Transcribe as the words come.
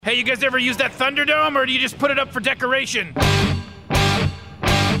Hey, you guys ever use that Thunderdome, or do you just put it up for decoration?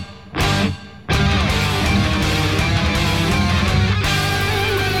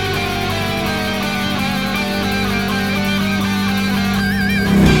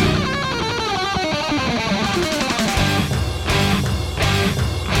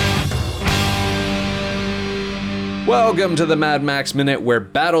 Welcome to the Mad Max Minute, where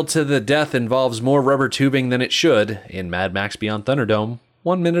battle to the death involves more rubber tubing than it should in Mad Max Beyond Thunderdome,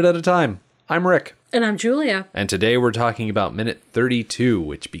 1 minute at a time. I'm Rick. And I'm Julia. And today we're talking about minute 32,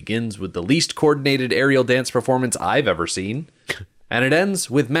 which begins with the least coordinated aerial dance performance I've ever seen. And it ends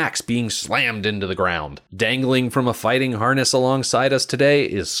with Max being slammed into the ground. Dangling from a fighting harness alongside us today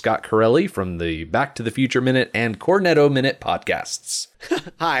is Scott Corelli from the Back to the Future Minute and Cornetto Minute podcasts.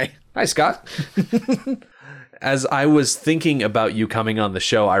 Hi. Hi, Scott. As I was thinking about you coming on the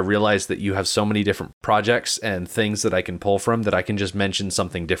show, I realized that you have so many different projects and things that I can pull from that I can just mention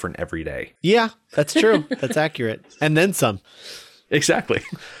something different every day. Yeah, that's true. That's accurate. And then some. Exactly.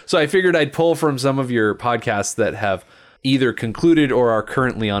 So I figured I'd pull from some of your podcasts that have either concluded or are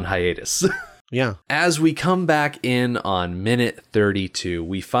currently on hiatus. Yeah. As we come back in on minute 32,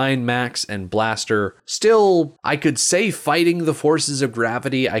 we find Max and Blaster still, I could say, fighting the forces of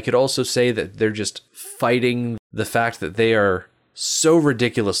gravity. I could also say that they're just fighting the fact that they are so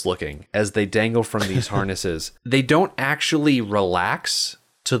ridiculous looking as they dangle from these harnesses. They don't actually relax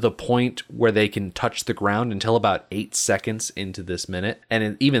to the point where they can touch the ground until about 8 seconds into this minute.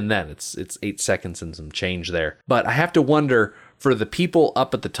 And even then, it's 8 seconds and some change there. But I have to wonder, for the people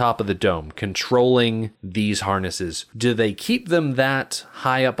up at the top of the dome controlling these harnesses, do they keep them that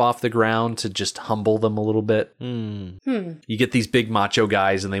high up off the ground to just humble them a little bit? You get these big macho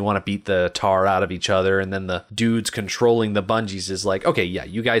guys and they want to beat the tar out of each other. And then the dudes controlling the bungees is like, okay, yeah,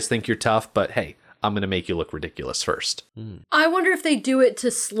 you guys think you're tough, but hey, I'm going to make you look ridiculous first. I wonder if they do it to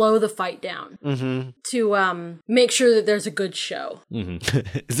slow the fight down. To make sure that there's a good show.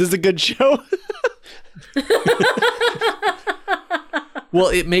 Is this a good show? Well,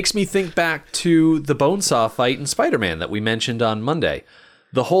 it makes me think back to the Bonesaw fight in Spider-Man that we mentioned on Monday.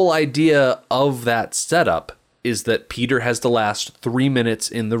 The whole idea of that setup is that Peter has to last 3 minutes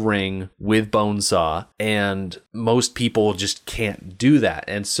in the ring with Bonesaw, and most people just can't do that.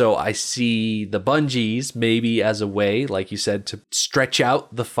 And so I see the bungees maybe as a way, like you said, to stretch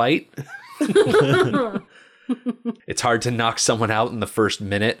out the fight. It's hard to knock someone out in the first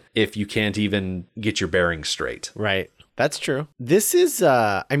minute if you can't even get your bearings straight. Right. That's true. This is,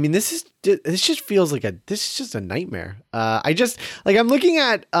 this just feels like this is just a nightmare. I'm looking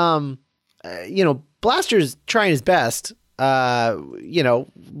at, Blaster's trying his best,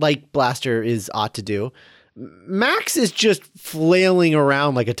 like Blaster ought to do. Max is just flailing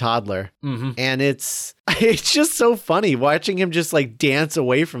around like a toddler. And it's just so funny watching him just like dance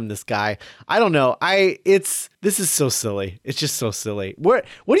away from this guy. I don't know. This is so silly. It's just so silly. What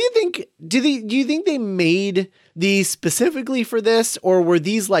do you think? Do you think they made these specifically for this, or were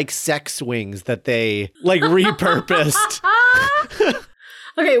these like sex swings that they like repurposed?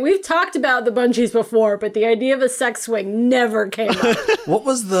 Okay, we've talked about the bungees before, but the idea of a sex swing never came up. What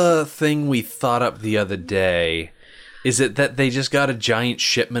was the thing we thought up the other day? Is it that they just got a giant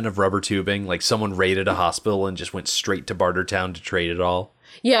shipment of rubber tubing, like someone raided a hospital and just went straight to Bartertown to trade it all?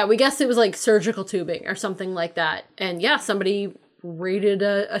 Yeah, we guessed it was like surgical tubing or something like that. And yeah, somebody raided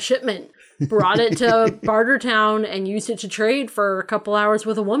a shipment, brought it to Bartertown, and used it to trade for a couple hours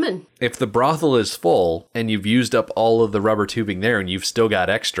with a woman. If the brothel is full and you've used up all of the rubber tubing there and you've still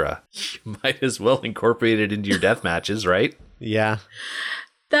got extra, you might as well incorporate it into your death matches, right? Yeah.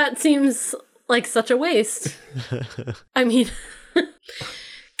 That seems like such a waste. I mean,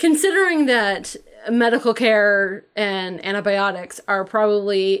 considering that medical care and antibiotics are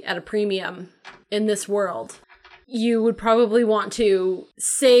probably at a premium in this world, you would probably want to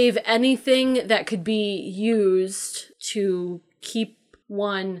save anything that could be used to keep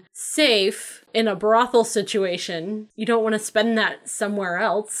one safe in a brothel situation. You don't want to spend that somewhere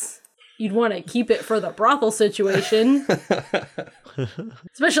else. You'd want to keep it for the brothel situation.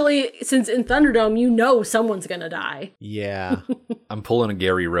 Especially since in Thunderdome, someone's going to die. Yeah. I'm pulling a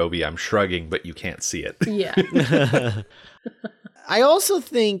Gary Roby. I'm shrugging, but you can't see it. Yeah. I also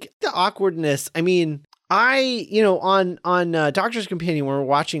think the awkwardness, on Doctor's Companion, when we're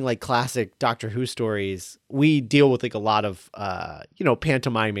watching like classic Doctor Who stories, we deal with like a lot of,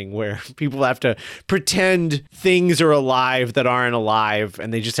 pantomiming where people have to pretend things are alive that aren't alive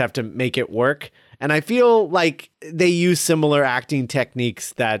and they just have to make it work. And I feel like they use similar acting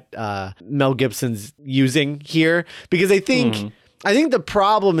techniques that Mel Gibson's using here, because I think the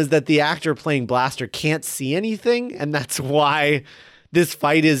problem is that the actor playing Blaster can't see anything, and that's why this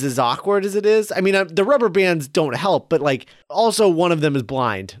fight is as awkward as it is. I mean, the rubber bands don't help, but like also one of them is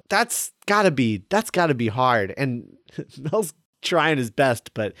blind. That's gotta be hard. And Mel's trying his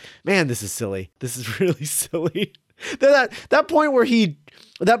best, but man, this is silly. This is really silly. That point where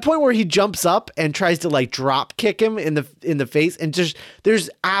he jumps up and tries to like drop kick him in the face, and just there's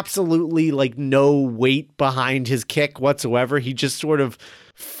absolutely like no weight behind his kick whatsoever. He just sort of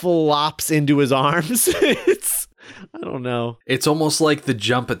flops into his arms. I don't know. It's almost like the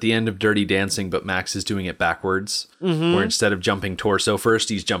jump at the end of Dirty Dancing, but Max is doing it backwards, where instead of jumping torso first,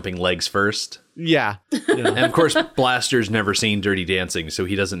 he's jumping legs first. Yeah. And of course, Blaster's never seen Dirty Dancing, so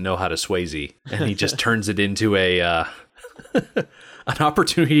he doesn't know how to Swayze, and he just turns it into a an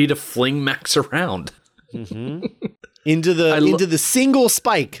opportunity to fling Max around. Into the single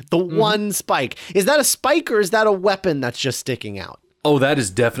spike, the one spike. Is that a spike or is that a weapon that's just sticking out? Oh, that is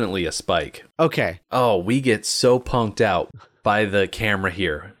definitely a spike. Okay. Oh, we get so punked out by the camera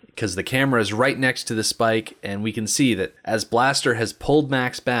here, because the camera is right next to the spike, and we can see that as Blaster has pulled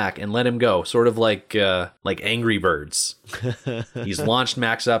Max back and let him go, sort of like Angry Birds. He's launched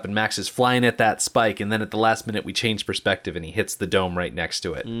Max up, and Max is flying at that spike, and then at the last minute we change perspective, and he hits the dome right next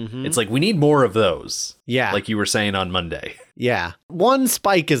to it. It's like, we need more of those. Yeah. Like you were saying on Monday. Yeah. One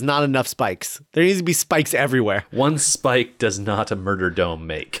spike is not enough spikes. There needs to be spikes everywhere. One spike does not a murder dome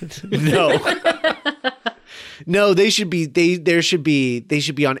make. No. No, they should be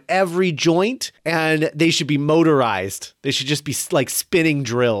on every joint, and they should be motorized. They should just be like spinning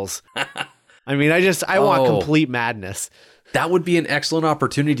drills. I mean, I want complete madness. That would be an excellent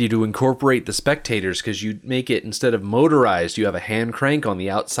opportunity to incorporate the spectators, because you make it, instead of motorized, you have a hand crank on the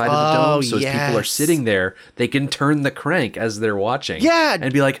outside of the dome. So as people are sitting there, they can turn the crank as they're watching. Yeah.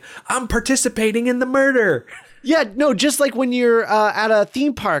 And be like, I'm participating in the murder. Yeah, no, just like when you're at a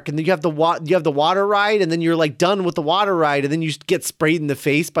theme park and then you have the water ride, and then you're like done with the water ride, and then you get sprayed in the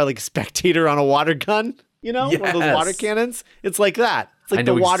face by like a spectator on a water gun, you know, one of those water cannons. It's like that. It's like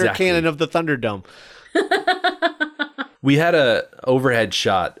the water cannon of the Thunderdome. We had a overhead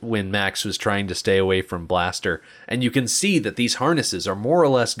shot when Max was trying to stay away from Blaster, and you can see that these harnesses are more or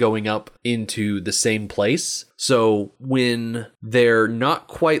less going up into the same place. So when they're not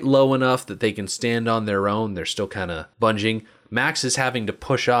quite low enough that they can stand on their own, they're still kind of bunging. Max is having to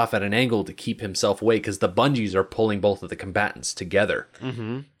push off at an angle to keep himself away, because the bungees are pulling both of the combatants together.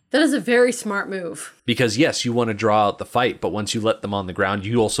 That is a very smart move. Because yes, you want to draw out the fight, but once you let them on the ground,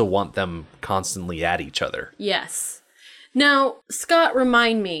 you also want them constantly at each other. Yes. Now, Scott,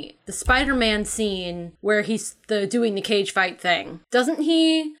 remind me, the Spider-Man scene where he's doing the cage fight thing, doesn't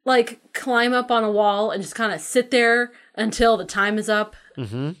he, like, climb up on a wall and just kind of sit there until the time is up?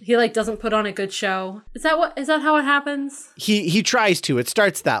 He, like, doesn't put on a good show. Is that how it happens? He tries to. It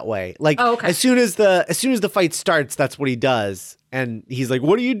starts that way. Like, okay. as soon as the fight starts, that's what he does. And he's like,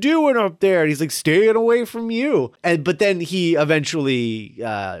 "What are you doing up there?" And he's like, "Staying away from you." But then he eventually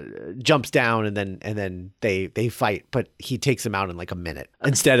jumps down, and then they fight. But he takes him out in like a minute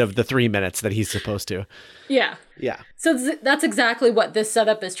instead of the 3 minutes that he's supposed to. Yeah. Yeah. So that's exactly what this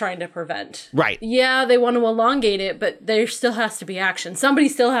setup is trying to prevent. Right. Yeah, they want to elongate it, but there still has to be action. Somebody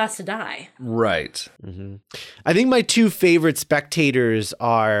still has to die. Right. I think my two favorite spectators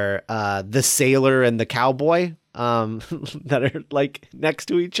are the sailor and the cowboy. That are like next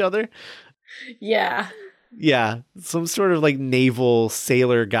to each other. Yeah. Yeah. Some sort of like naval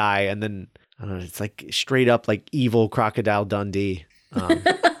sailor guy, and then I don't know, it's like straight up like evil Crocodile Dundee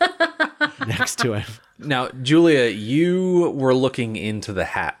next to him. Now, Julia, you were looking into the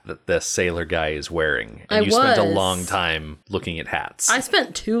hat that the sailor guy is wearing, and you spent a long time looking at hats. I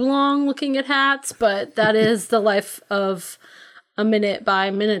spent too long looking at hats, but that is the life of a minute by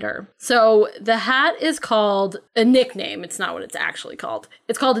minuter. So the hat is called a nickname. It's not what it's actually called.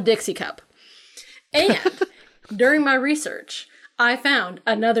 It's called a Dixie Cup. And during my research, I found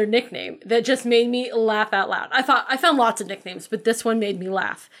another nickname that just made me laugh out loud. I found lots of nicknames, but this one made me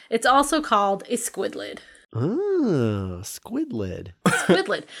laugh. It's also called a squidlid. Oh, squidlid.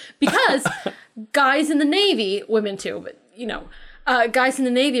 Squidlid. Because guys in the Navy, women too, but you know, guys in the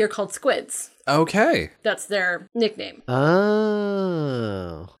Navy are called squids. Okay. That's their nickname.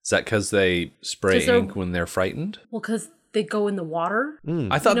 Oh. Is that because they spray ink when they're frightened? Well, because they go in the water.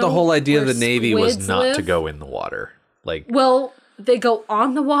 I thought the whole idea of the Navy was not to go in the water. Like, well, they go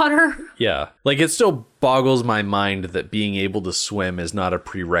on the water. Yeah. Like, it still boggles my mind that being able to swim is not a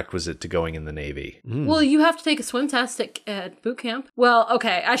prerequisite to going in the Navy. Well, you have to take a swim test at boot camp. Well,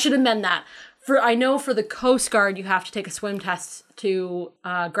 okay, I should amend that. I know for the Coast Guard, you have to take a swim test to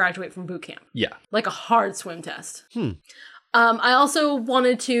graduate from boot camp. Yeah. Like a hard swim test. I also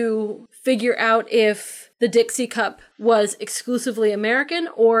wanted to figure out if the Dixie Cup was exclusively American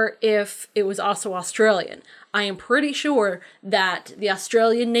or if it was also Australian. I am pretty sure that the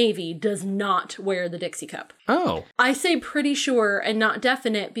Australian Navy does not wear the Dixie Cup. Oh. I say pretty sure and not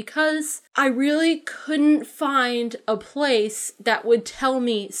definite because I really couldn't find a place that would tell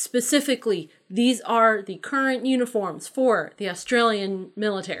me specifically these are the current uniforms for the Australian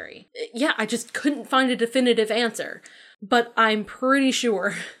military. Yeah, I just couldn't find a definitive answer. But I'm pretty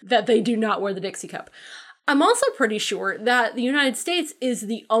sure that they do not wear the Dixie Cup. I'm also pretty sure that the United States is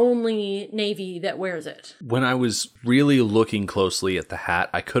the only Navy that wears it. When I was really looking closely at the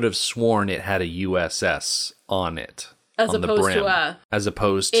hat, I could have sworn it had a USS on it. As on opposed the brim, to a as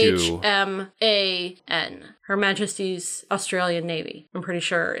opposed to HMAN. Her Majesty's Australian Navy, I'm pretty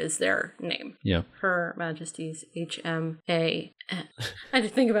sure is their name. Yeah. Her Majesty's HMAN. I had to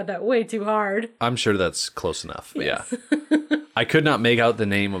think about that way too hard. I'm sure that's close enough. Yes. Yeah. I could not make out the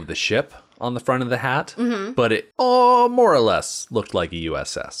name of the ship on the front of the hat, but it more or less looked like a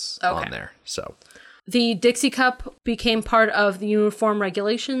USS on there. So the Dixie Cup became part of the uniform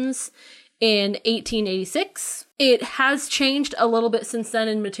regulations in 1886. It has changed a little bit since then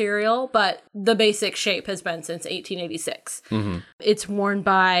in material, but the basic shape has been since 1886. It's worn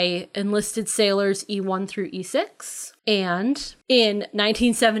by enlisted sailors E1 through E6. And in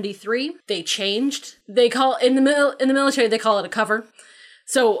 1973, they changed. They call in the military they call it a cover.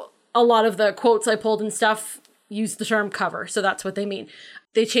 So a lot of the quotes I pulled and stuff use the term cover, so that's what they mean.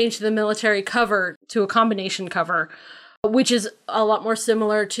 They changed the military cover to a combination cover, which is a lot more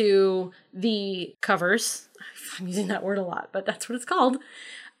similar to the covers. I'm using that word a lot, but that's what it's called.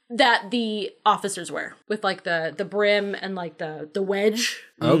 That the officers wear with like the brim and like the wedge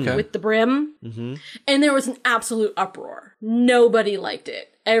with the brim. And there was an absolute uproar. Nobody liked it.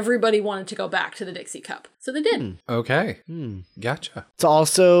 Everybody wanted to go back to the Dixie Cup. So they did. Okay. Gotcha. It's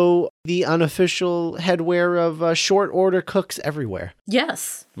also the unofficial headwear of short order cooks everywhere.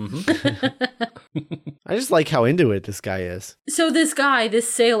 Yes. I just like how into it this guy is. So this guy,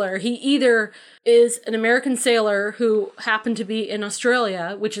 this sailor, he either is an American sailor who happened to be in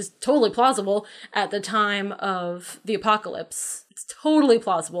Australia, which is totally plausible at the time of the apocalypse. It's totally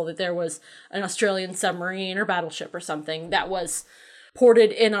plausible that there was an Australian submarine or battleship or something that was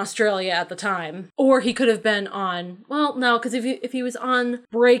ported in Australia at the time. Or he could have been on, well, no, because if he was on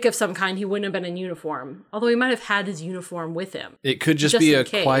break of some kind, he wouldn't have been in uniform. Although he might have had his uniform with him. It could just be a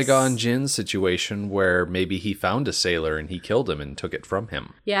Qui-Gon Jinn situation where maybe he found a sailor and he killed him and took it from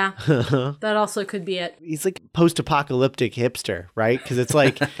him. Yeah, that also could be it. He's like post-apocalyptic hipster, right? Because it's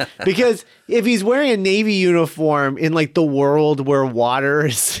like, because if he's wearing a Navy uniform in like the world where water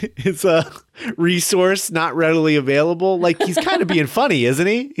is a resource not readily available, like he's kind of being funny, isn't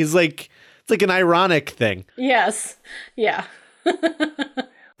he? He's like, it's like an ironic thing. Yes. Yeah.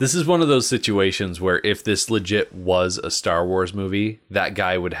 This is one of those situations where if this legit was a Star Wars movie, that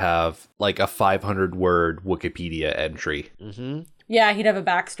guy would have like a 500-word Wikipedia entry. Yeah, he'd have a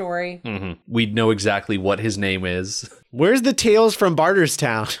backstory. We'd know exactly what his name is. Where's the Tales from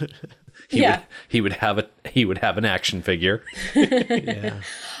Barterstown? He would have an action figure. Yeah.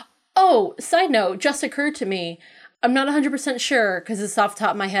 Oh, side note, just occurred to me. I'm not 100% sure because it's off the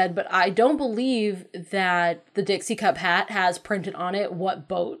top of my head, but I don't believe that the Dixie Cup hat has printed on it what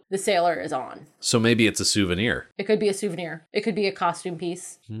boat the sailor is on. So maybe it's a souvenir. It could be a souvenir. It could be a costume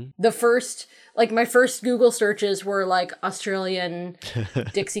piece. The first, like my first Google searches were like Australian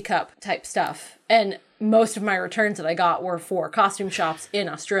Dixie Cup type stuff. And most of my returns that I got were for costume shops in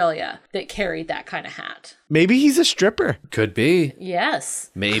Australia that carried that kind of hat. Maybe he's a stripper. Could be.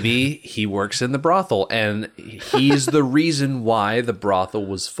 Yes. Maybe he works in the brothel and he's the reason why the brothel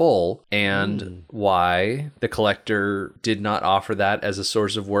was full and why the collector did not offer that as a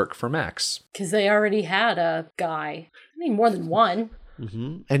source of work for Max. Because they already had a guy. I mean, more than one.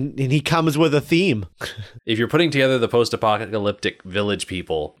 And he comes with a theme. If you're putting together the post-apocalyptic village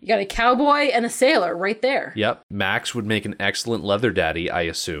people... You got a cowboy and a sailor right there. Yep. Max would make an excellent leather daddy, I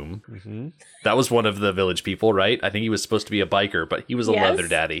assume. That was one of the village people, right? I think he was supposed to be a biker, but he was a leather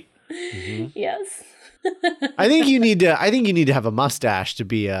daddy. Yes. I think you need to have a mustache to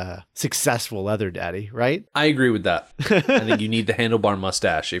be a successful leather daddy, right? I agree with that. I think you need the handlebar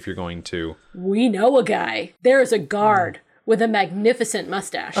mustache if you're going to... We know a guy. There is a guard with a magnificent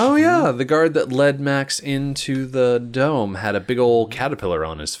mustache. Oh yeah, the guard that led Max into the dome had a big old caterpillar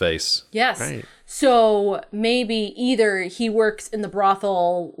on his face. Yes. Right. So maybe either he works in the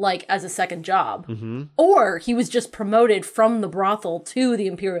brothel like as a second job, or he was just promoted from the brothel to the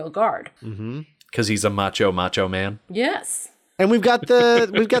Imperial Guard. Because he's a macho man. Yes. And we've got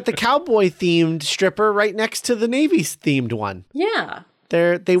the cowboy themed stripper right next to the Navy themed one. Yeah.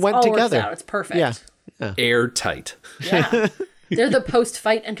 They went all together. Works out. It's perfect. Yeah. Airtight. Yeah. They're the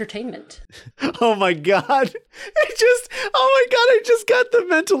post-fight entertainment. Oh my god! I just got the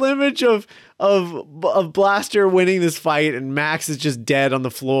mental image of Blaster winning this fight, and Max is just dead on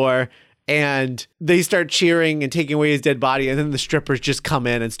the floor, and they start cheering and taking away his dead body, and then the strippers just come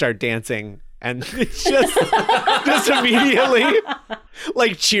in and start dancing, and it's just immediately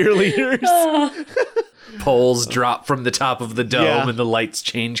like cheerleaders. Poles drop from the top of the dome, Yeah. and the lights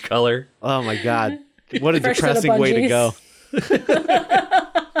change color. Oh my god! What a Fresh set of depressing way to bungees. go.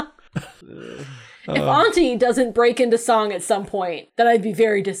 If Auntie doesn't break into song at some point, then I'd be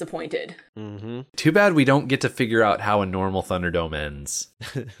very disappointed. Too bad we don't get to figure out how a normal Thunderdome ends.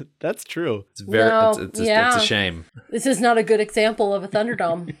 That's true. It's very, No, it's yeah. a shame. This is not a good example of a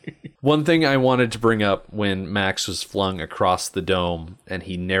Thunderdome. One thing I wanted to bring up when Max was flung across the dome and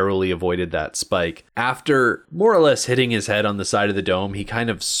he narrowly avoided that spike, after more or less hitting his head on the side of the dome, he kind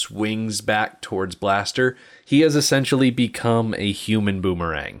of swings back towards Blaster. He has essentially become a human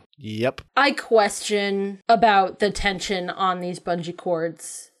boomerang. Yep. I question about the tension on these bungee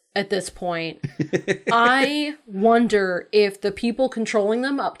cords at this point. I wonder if the people controlling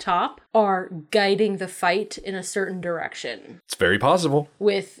them up top are guiding the fight in a certain direction It's very possible.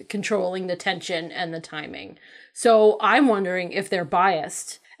 with controlling the tension and the timing. So I'm wondering if they're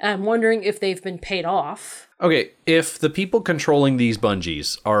biased. And I'm wondering if they've been paid off. Okay, if the people controlling these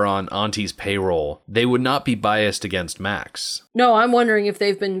bungees are on Auntie's payroll, they would not be biased against Max. No, I'm wondering if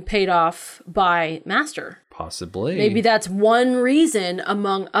they've been paid off by Master. Possibly. Maybe that's one reason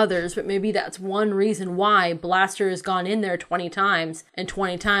among others, but maybe that's one reason why Blaster has gone in there 20 times and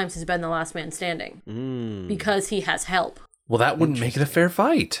 20 times has been the last man standing. Because he has help. Well, that wouldn't make it a fair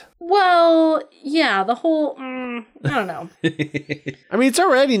fight. Well, yeah, the whole, I don't know. I mean, it's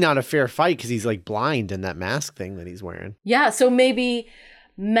already not a fair fight because he's like blind in that mask thing that he's wearing. Yeah, so maybe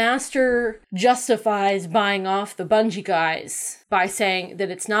Master justifies buying off the bungee guys by saying that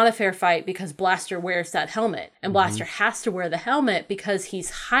it's not a fair fight because Blaster wears that helmet. And Blaster has to wear the helmet because he's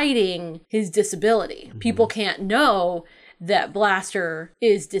hiding his disability. People can't know that Blaster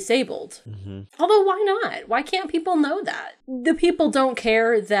is disabled. Although, why not? Why can't people know that? The people don't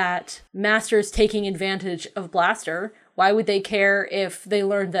care that Master is taking advantage of Blaster. Why would they care if they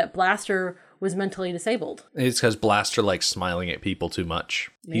learned that Blaster was mentally disabled? It's because Blaster likes smiling at people too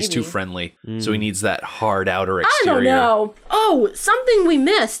much. He's too Maybe. friendly, so he needs that hard outer I exterior. don't know. Oh, something we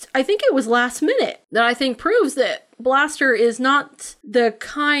missed. I think it was last minute that I think proves that Blaster is not the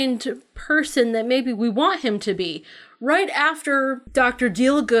kind person that maybe we want him to be. Right after Dr.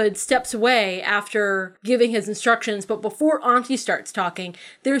 Dealgood steps away after giving his instructions, but before Auntie starts talking,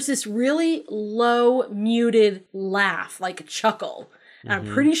 there's this really low, muted laugh, like a chuckle. And I'm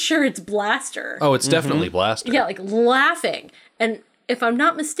pretty sure it's Blaster. Oh, it's definitely Blaster. Yeah, like laughing. And if I'm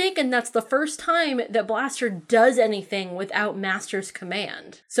not mistaken, that's the first time that Blaster does anything without Master's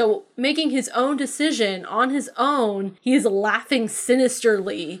command. So making his own decision on his own, he is laughing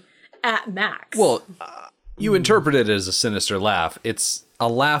sinisterly at Max. Well, you interpret it as a sinister laugh. It's a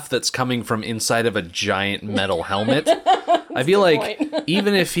laugh that's coming from inside of a giant metal helmet. I feel like point.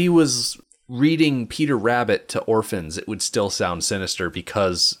 even if he was reading Peter Rabbit to orphans, it would still sound sinister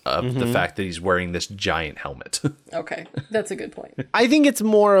because of the fact that he's wearing this giant helmet. Okay, that's a good point. I think it's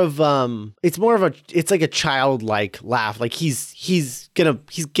more of it's like a childlike laugh. Like he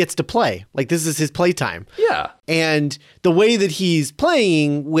gets to play. Like this is his playtime. Yeah. And the way that he's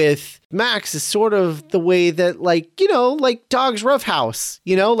playing with Max is sort of the way that like Dog's Roughhouse,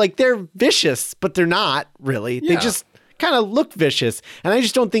 like they're vicious, but they're not really. They Yeah. just kind of look vicious. And I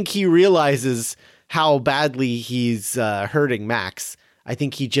just don't think he realizes how badly he's hurting Max. I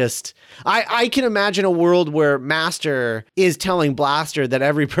think he just, I can imagine a world where Master is telling Blaster that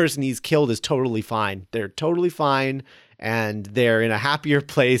every person he's killed is totally fine. They're totally fine. And they're in a happier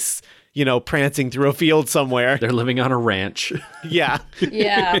place, prancing through a field somewhere. They're living on a ranch. Yeah.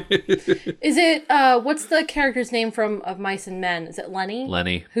 Yeah. Is it, what's the character's name from Of Mice and Men? Is it Lenny?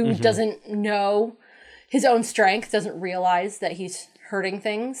 Lenny. Who doesn't know his own strength, doesn't realize that he's hurting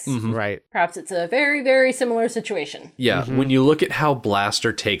things. Right. Perhaps it's a very, very similar situation. Yeah, when you look at how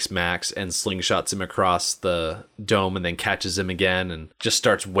Blaster takes Max and slingshots him across the dome and then catches him again and just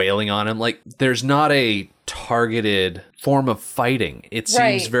starts wailing on him, like, there's not a targeted form of fighting. It seems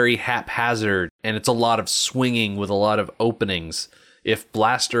Right. very haphazard, and it's a lot of swinging with a lot of openings. If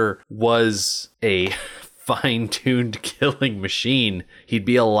Blaster was a fine-tuned killing machine, he'd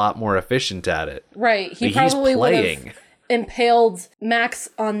be a lot more efficient at it. Right. He But he's probably would playing. have impaled Max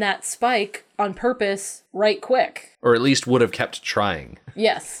on that spike on purpose right quick. Or at least would have kept trying.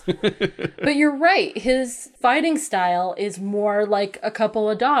 Yes. But you're right. His fighting style is more like a couple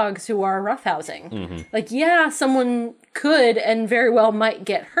of dogs who are roughhousing. Like, yeah, someone could and very well might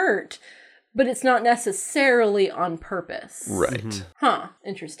get hurt, but it's not necessarily on purpose. Right. Huh.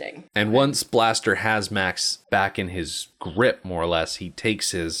 Interesting. And once Blaster has Max back in his grip, more or less, he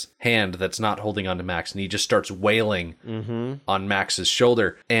takes his hand that's not holding onto Max and he just starts wailing on Max's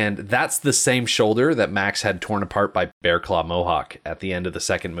shoulder. And that's the same shoulder that Max had torn apart by Bear Claw Mohawk at the end of the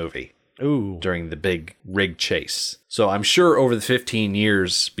second movie. Ooh. During the big rig chase. So I'm sure over the 15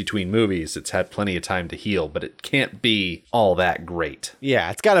 years between movies, it's had plenty of time to heal, but it can't be all that great.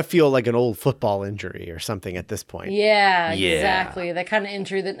 Yeah, it's got to feel like an old football injury or something at this point. Yeah, Yeah. exactly. That kind of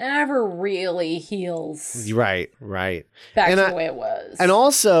injury that never really heals Right. back And to the way it was. And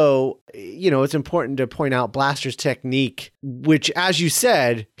also, it's important to point out Blaster's technique, which, as you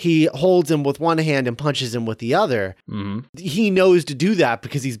said, he holds him with one hand and punches him with the other. He knows to do that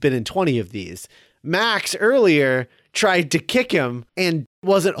because he's been in 20 of these. Max earlier tried to kick him and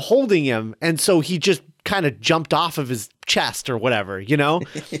wasn't holding him, and so he just kind of jumped off of his chest or whatever,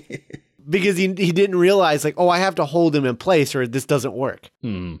 because he didn't realize, like, oh, I have to hold him in place or this doesn't work.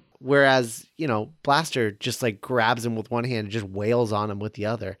 Whereas, Blaster just like grabs him with one hand and just wails on him with the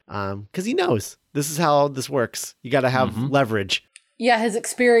other, because he knows this is how this works. You got to have leverage. Yeah, his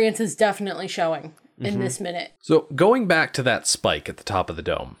experience is definitely showing in this minute. So going back to that spike at the top of the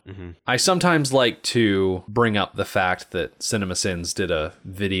dome, I sometimes like to bring up the fact that CinemaSins did a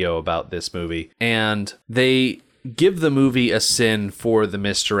video about this movie, and they give the movie a sin for the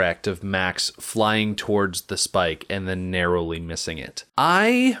misdirect of Max flying towards the spike and then narrowly missing it.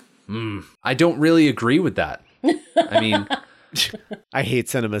 I don't really agree with that. I mean, I hate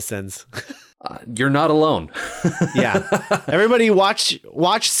CinemaSins. you're not alone. Yeah. Everybody watch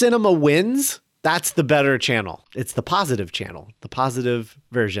Cinema Wins. That's the better channel. It's the positive channel, the positive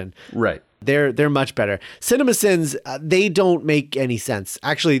version. Right. They're much better. CinemaSins, they don't make any sense.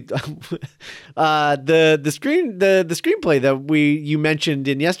 Actually, the screenplay that you mentioned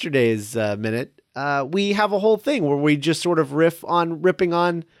in yesterday's minute, we have a whole thing where we just sort of we're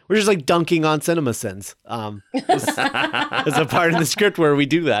just like dunking on CinemaSins. There's a part in the script where we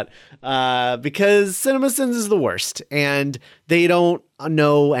do that because CinemaSins is the worst and they don't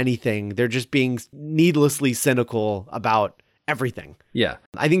know anything. They're just being needlessly cynical about everything. Yeah.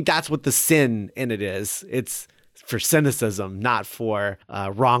 I think that's what the sin in it is. It's for cynicism, not for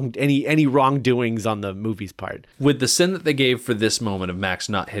any wrongdoings on the movie's part. With the sin that they gave for this moment of Max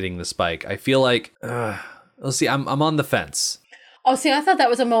not hitting the spike, I feel like, let's see, I'm on the fence. Oh, see, I thought that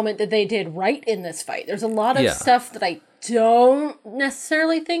was a moment that they did right in this fight. There's a lot of Yeah. stuff that I don't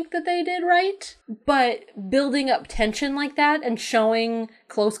necessarily think that they did right, but building up tension like that and showing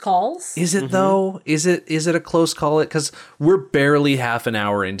close calls. Is it though? Is it a close call? Because we're barely half an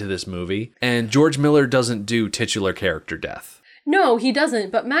hour into this movie, and George Miller doesn't do titular character death. No, he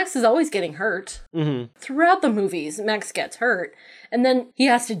doesn't, but Max is always getting hurt. Throughout the movies, Max gets hurt, and then he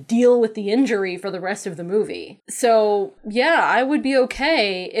has to deal with the injury for the rest of the movie. So, yeah, I would be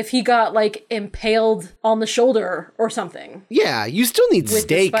okay if he got, like, impaled on the shoulder or something. Yeah, you still need With the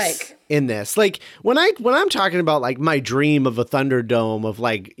stakes spike. in this. Like when I'm talking about like my dream of a Thunderdome of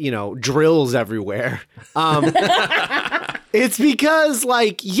like, drills everywhere. It's because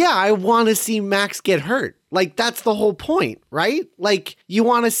like, yeah, I want to see Max get hurt. Like that's the whole point, right? Like you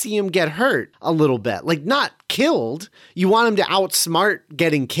want to see him get hurt a little bit, like not killed. You want him to outsmart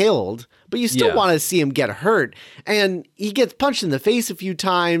getting killed, but you still want to see him get hurt. And he gets punched in the face a few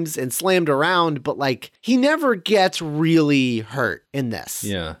times and slammed around, but like he never gets really hurt in this.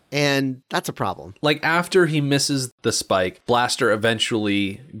 Yeah. And that's a problem. Like after he misses the spike, Blaster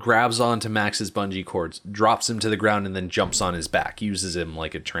eventually grabs onto Max's bungee cords, drops him to the ground, and then jumps on his back, uses him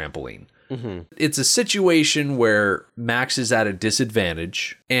like a trampoline. It's a situation where Max is at a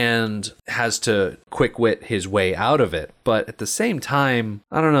disadvantage and has to quick wit his way out of it. But at the same time,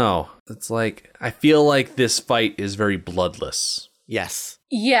 I don't know. It's like, I feel like this fight is very bloodless. Yes.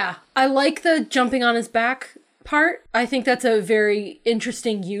 Yeah, I like the jumping on his back part. I think that's a very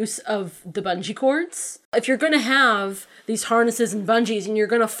interesting use of the bungee cords. If you're going to have these harnesses and bungees and you're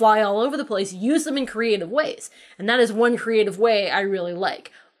going to fly all over the place, use them in creative ways. And that is one creative way I really like.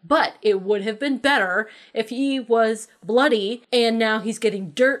 But it would have been better if he was bloody and now he's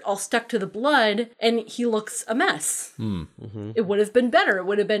getting dirt all stuck to the blood and he looks a mess. It would have been better. It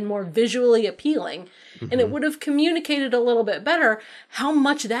would have been more visually appealing. And it would have communicated a little bit better how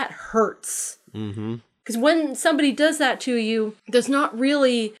much that hurts. Because when somebody does that to you, there's not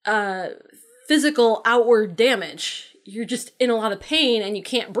really physical outward damage. you're just in a lot of pain and you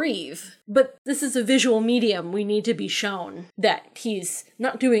can't breathe. But this is a visual medium. We need to be shown that he's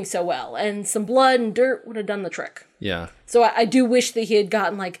not doing so well, and some blood and dirt would have done the trick. Yeah. So I do wish that he had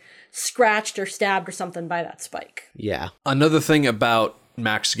gotten, like, scratched or stabbed or something by that spike. Yeah. Another thing about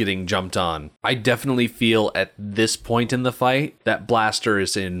Max getting jumped on, I definitely feel at this point in the fight that Blaster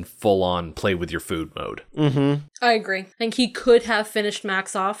is in full-on play with your food mode. Mm-hmm. I agree. I think he could have finished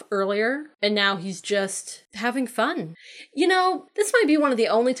Max off earlier, and now he's just having fun. You know, this might be one of the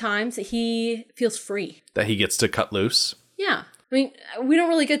only times that he feels free. That he gets to cut loose. Yeah. I mean, we don't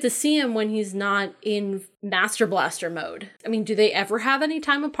really get to see him when he's not in Master Blaster mode. I mean, do they ever have any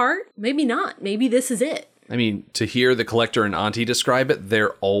time apart? Maybe not. Maybe this is it. I mean, to hear the Collector and Auntie describe it,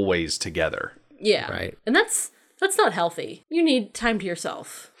 they're always together. Yeah. Right. And that's not healthy. You need time to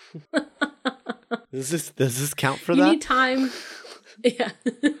yourself. Does this count for You that? need time. Yeah.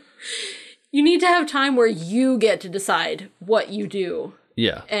 You need to have time where you get to decide what you do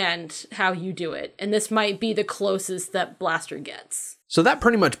Yeah. and how you do it. And this might be the closest that Blaster gets. So that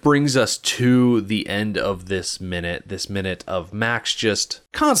pretty much brings us to the end of this minute of Max just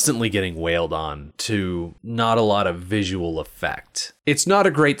constantly getting wailed on to not a lot of visual effect. It's not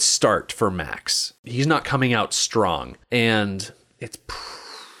a great start for Max. He's not coming out strong. And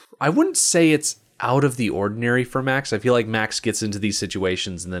I wouldn't say it's out of the ordinary for Max. I feel like Max gets into these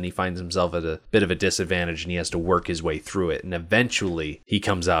situations and then he finds himself at a bit of a disadvantage and he has to work his way through it. And eventually he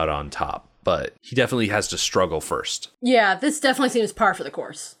comes out on top. But he definitely has to struggle first. Yeah, this definitely seems par for the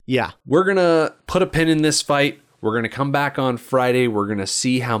course. Yeah. We're going to put a pin in this fight. We're going to come back on Friday. We're going to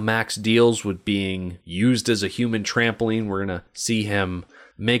see how Max deals with being used as a human trampoline. We're going to see him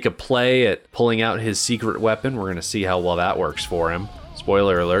make a play at pulling out his secret weapon. We're going to see how well that works for him.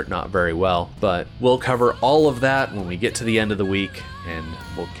 Spoiler alert, not very well. But we'll cover all of that when we get to the end of the week, and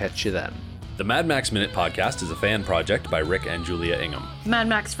we'll catch you then. The Mad Max Minute podcast is a fan project by Rick and Julia Ingham. Mad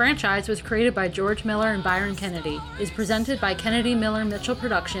Max franchise was created by George Miller and Byron Kennedy, is presented by Kennedy Miller Mitchell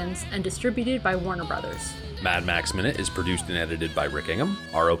Productions, and distributed by Warner Brothers. Mad Max Minute is produced and edited by Rick Ingham.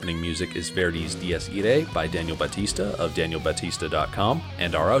 Our opening music is Verdi's Dies Irae by Daniel Batista of danielbatista.com,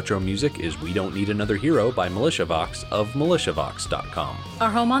 and our outro music is We Don't Need Another Hero by MilitiaVox of militiavox.com. Our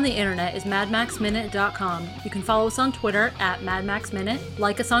home on the internet is madmaxminute.com. You can follow us on Twitter at madmaxminute,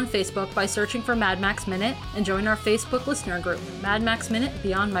 like us on Facebook by searching for Mad Max Minute, and join our Facebook listener group, Mad Max Minute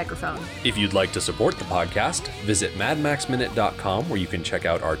Beyond Microphone. If you'd like to support the podcast, visit madmaxminute.com, where you can check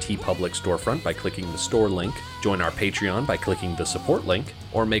out our TeePublic storefront by clicking the store link, join our Patreon by clicking the support link,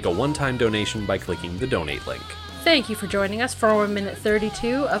 or make a one-time donation by clicking the donate link. Thank you for joining us for 1 minute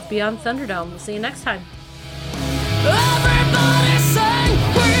 32 of Beyond Thunderdome. We'll see you next time. Everybody